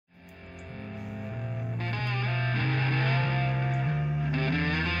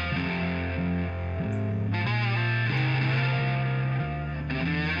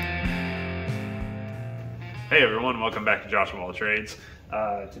Hey everyone, welcome back to Josh from All Trades.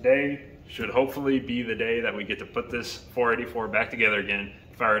 Today should hopefully be the day that we get to put this 484 back together again,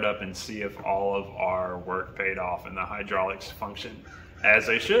 fire it up, and see if all of our work paid off and the hydraulics function as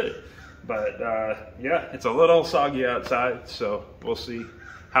they should. But yeah, it's a little soggy outside, so we'll see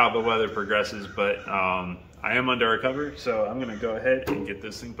how the weather progresses. But I am under a cover, so I'm gonna go ahead and get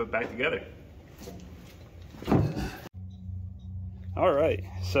this thing put back together. All right,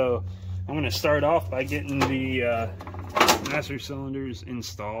 so I'm going to start off by getting the master cylinders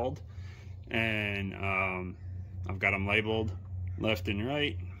installed, and I've got them labeled left and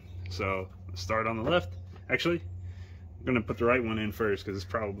right. So let's start on the left. Actually, I'm going to put the right one in first because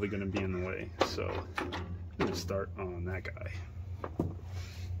it's probably going to be in the way. So I'm going to start on that guy.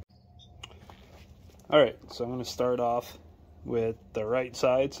 All right, so I'm going to start off with the right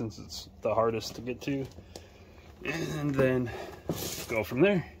side since it's the hardest to get to, and then go from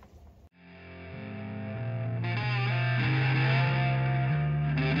there.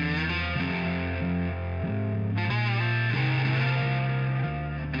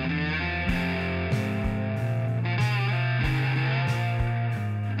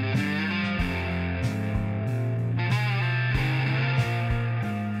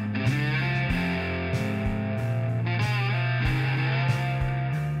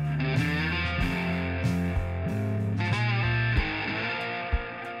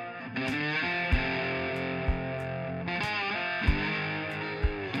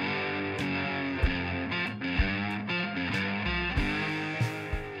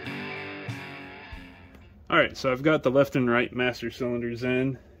 Alright, so I've got the left and right master cylinders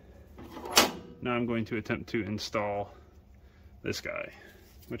in. Now I'm going to attempt to install this guy,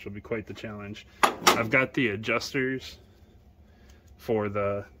 which will be quite the challenge. I've got the adjusters for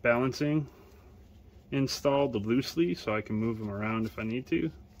the balancing installed loosely so I can move them around if I need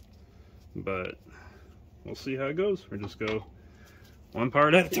to. But we'll see how it goes. We'll just go one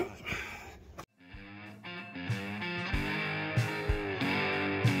part at a time.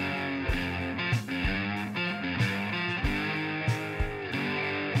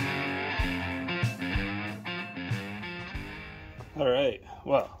 Alright,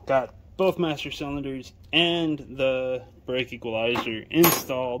 well, got both master cylinders and the brake equalizer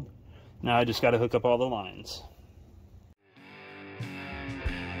installed. Now I just got to hook up all the lines.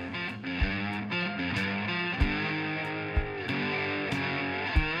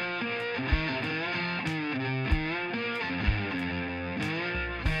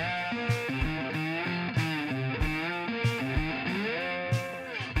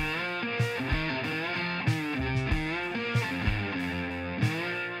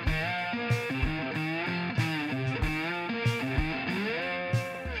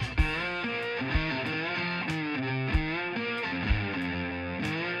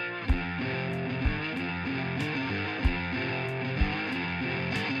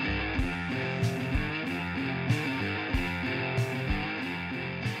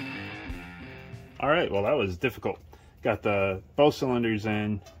 Alright, well that was difficult. Got the both cylinders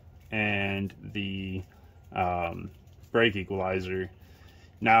in and the brake equalizer.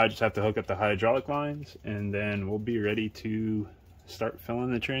 Now I just have to hook up the hydraulic lines and then we'll be ready to start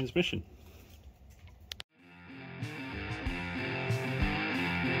filling the transmission.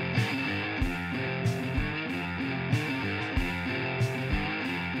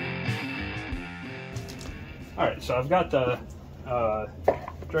 Alright, so I've got the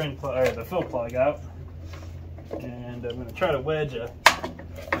drain plug, or the fill plug out, and I'm going to try to wedge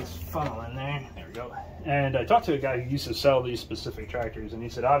this funnel in there. There we go. And I talked to a guy who used to sell these specific tractors, and he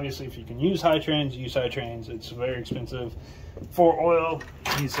said obviously if you can use Hi-Trans, use Hi-Trans. It's very expensive for oil,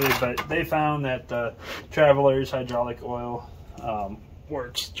 he said, but they found that the Traveler's hydraulic oil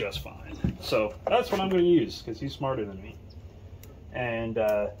works just fine. So that's what I'm going to use because he's smarter than me. And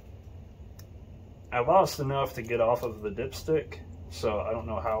I lost enough to get off of the dipstick, so I don't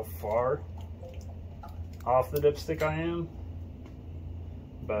know how far off the dipstick I am,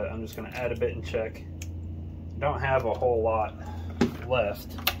 but I'm just going to add a bit and check. Don't have a whole lot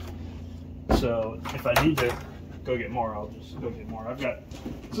left, so if I need to go get more, I'll just go get more. I've got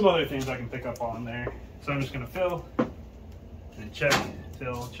some other things I can pick up on there, so I'm just going to fill and check,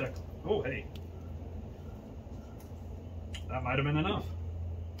 fill, check. Oh, hey, that might have been enough.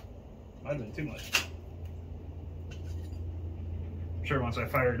 Might have been too much. I'm sure once I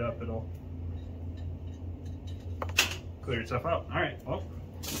fire it up, it'll clear itself out. All right, well,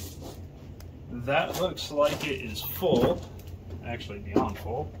 that looks like it is full, actually beyond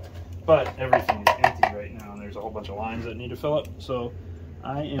full, but everything is empty right now, and there's a whole bunch of lines that need to fill up. So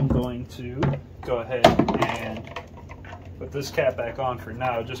I am going to go ahead and put this cap back on for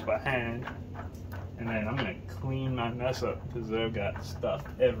now just by hand, And then I'm gonna clean my mess up because I've got stuff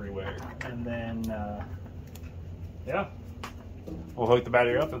everywhere. And then, yeah, we'll hook the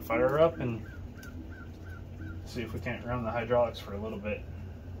battery up and fire her up and see if we can't run the hydraulics for a little bit.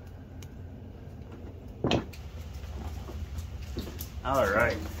 All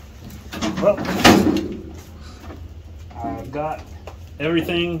right. Well, I've got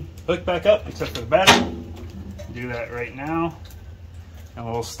everything hooked back up except for the battery. Do that right now, and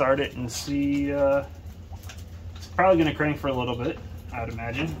we'll start it and see. It's probably going to crank for a little bit, I'd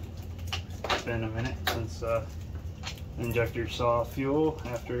imagine. It's been a minute since the injector saw fuel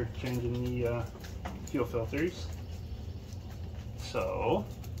after changing the fuel filters. So,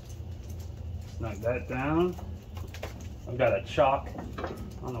 snug that down. I've got a chock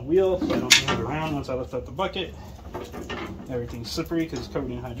on the wheel so I don't move it around once I lift up the bucket. Everything's slippery because it's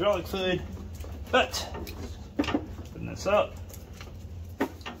covered in hydraulic fluid. But, putting this up.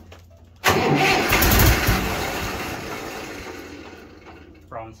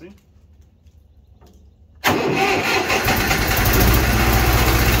 Promising.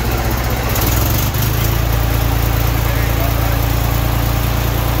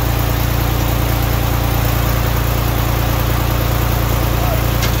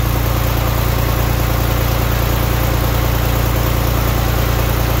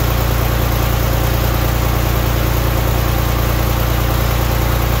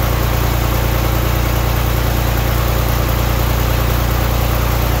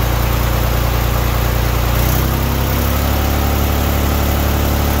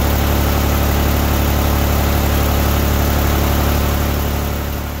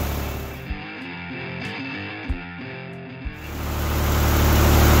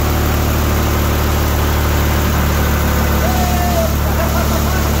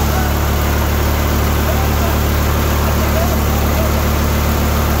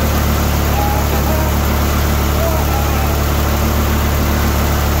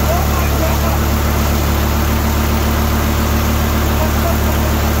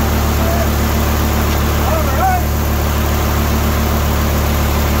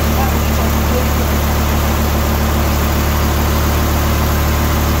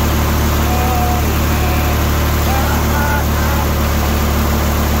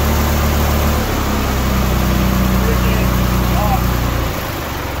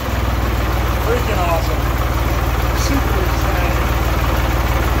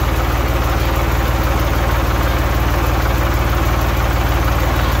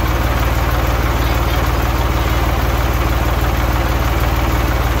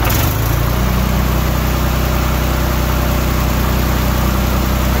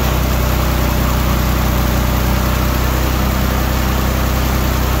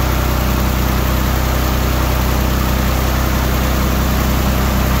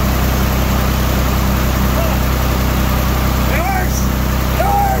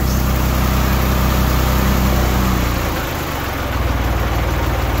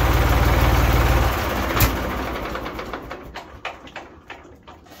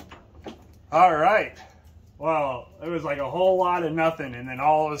 All right. Well, it was like a whole lot of nothing, and then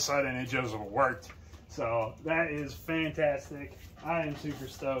all of a sudden it just worked. So that is fantastic. I am super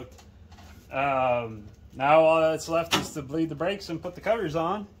stoked. Now all that's left is to bleed the brakes and put the covers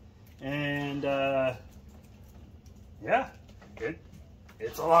on. And yeah,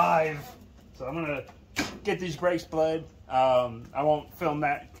 it's alive. So I'm gonna get these brakes bled. I won't film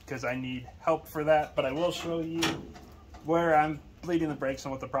that because I need help for that, but I will show you where I'm bleeding the brakes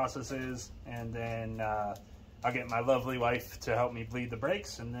and what the process is, and then I'll get my lovely wife to help me bleed the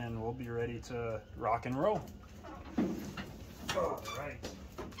brakes, and then we'll be ready to rock and roll. All right.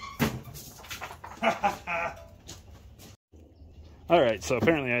 All right, so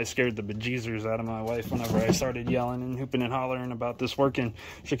apparently I scared the bejeezers out of my wife whenever I started yelling and hooping and hollering about this working.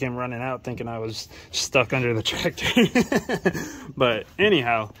 She came running out thinking I was stuck under the tractor. But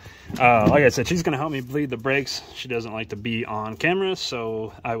anyhow, like I said, she's going to help me bleed the brakes. She doesn't like to be on camera,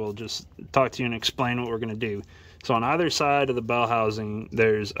 so I will just talk to you and explain what we're going to do. So on either side of the bell housing,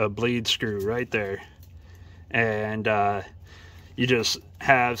 there's a bleed screw right there. And you just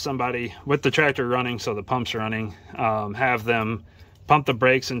have somebody with the tractor running, so the pump's running, have them pump the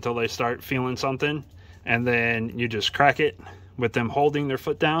brakes until they start feeling something, and then you just crack it with them holding their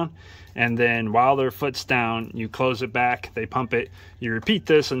foot down, and then while their foot's down, you close it back, they pump it, you repeat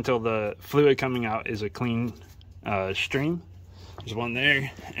this until the fluid coming out is a clean stream. There's one there,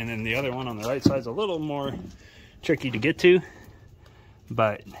 and then the other one on the right side is a little more tricky to get to,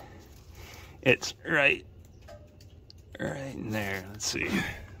 but it's right in there. Let's see,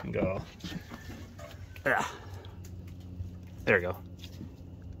 go, yeah, there we go.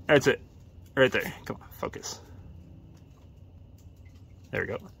 That's it. right there. Come on, focus. There we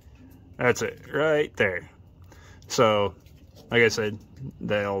go. That's it, right there. So, like I said,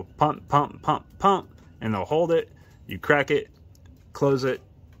 they'll pump, pump, pump, pump, and they'll hold it. You crack it, close it,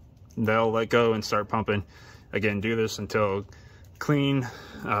 they'll let go and start pumping. Again, do this until clean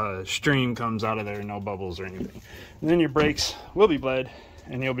stream comes out of there, no bubbles or anything. And then your brakes will be bled,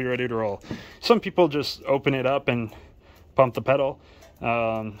 and you'll be ready to roll. Some people just open it up and pump the pedal.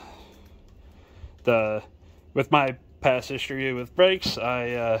 With my past history with brakes,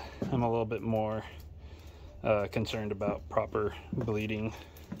 I'm a little bit more concerned about proper bleeding.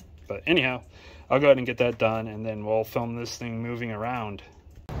 But anyhow, I'll go ahead and get that done, and then we'll film this thing moving around.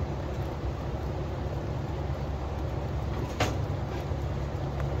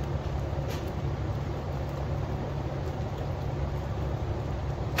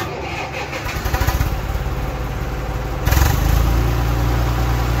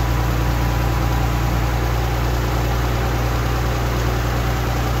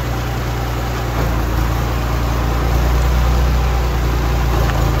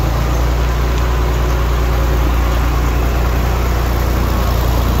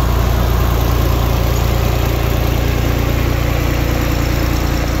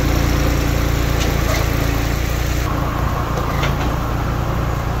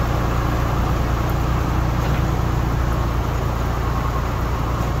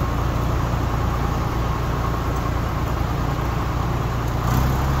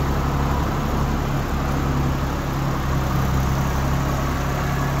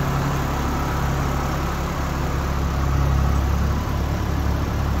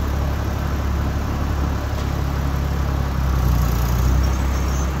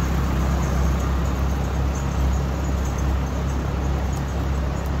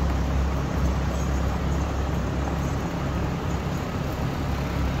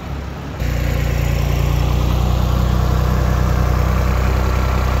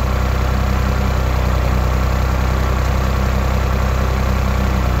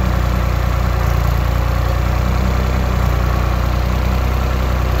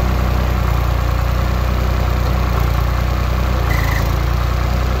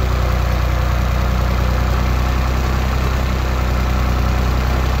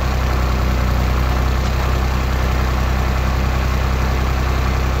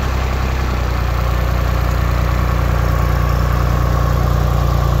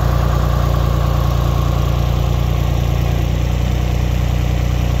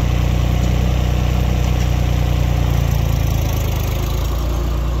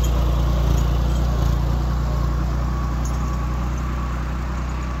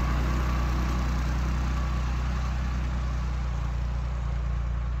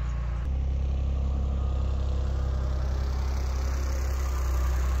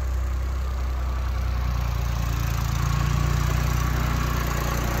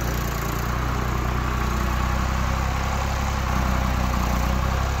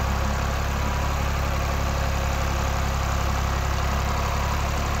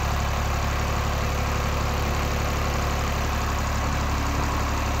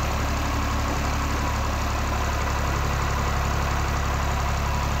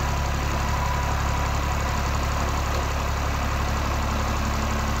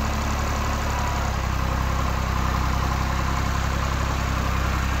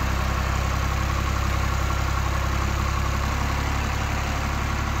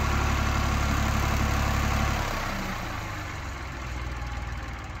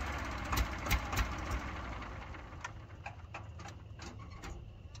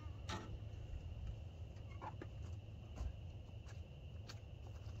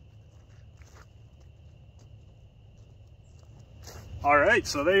 All right,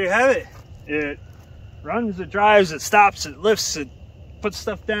 so there you have it. It runs, it drives, it stops, it lifts, it puts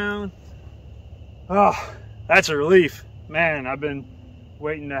stuff down. Oh, that's a relief. Man, I've been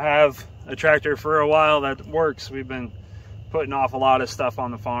waiting to have a tractor for a while that works. We've been putting off a lot of stuff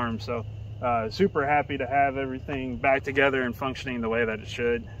on the farm, so super happy to have everything back together and functioning the way that it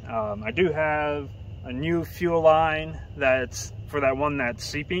should. I do have a new fuel line that's for that one that's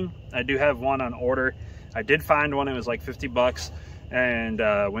seeping. I do have one on order. I did find one, it was like 50 bucks. And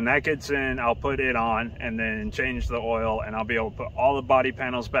when that gets in, I'll put it on and then change the oil, and I'll be able to put all the body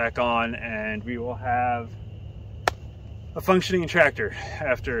panels back on, and we will have a functioning tractor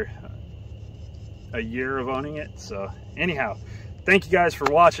after a year of owning it. So anyhow, thank you guys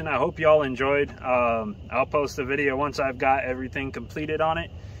for watching. I hope y'all enjoyed. I'll post a video once I've got everything completed on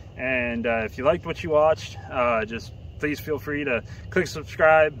it. And if you liked what you watched, just please feel free to click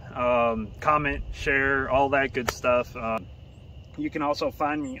subscribe, comment, share, all that good stuff. You can also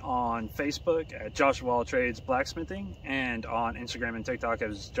find me on Facebook at Joshua Wall Trades Blacksmithing, and on Instagram and TikTok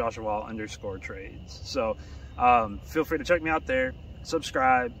as Joshua_trades. So feel free to check me out there,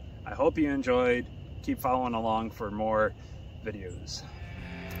 subscribe. I hope you enjoyed. Keep following along for more videos.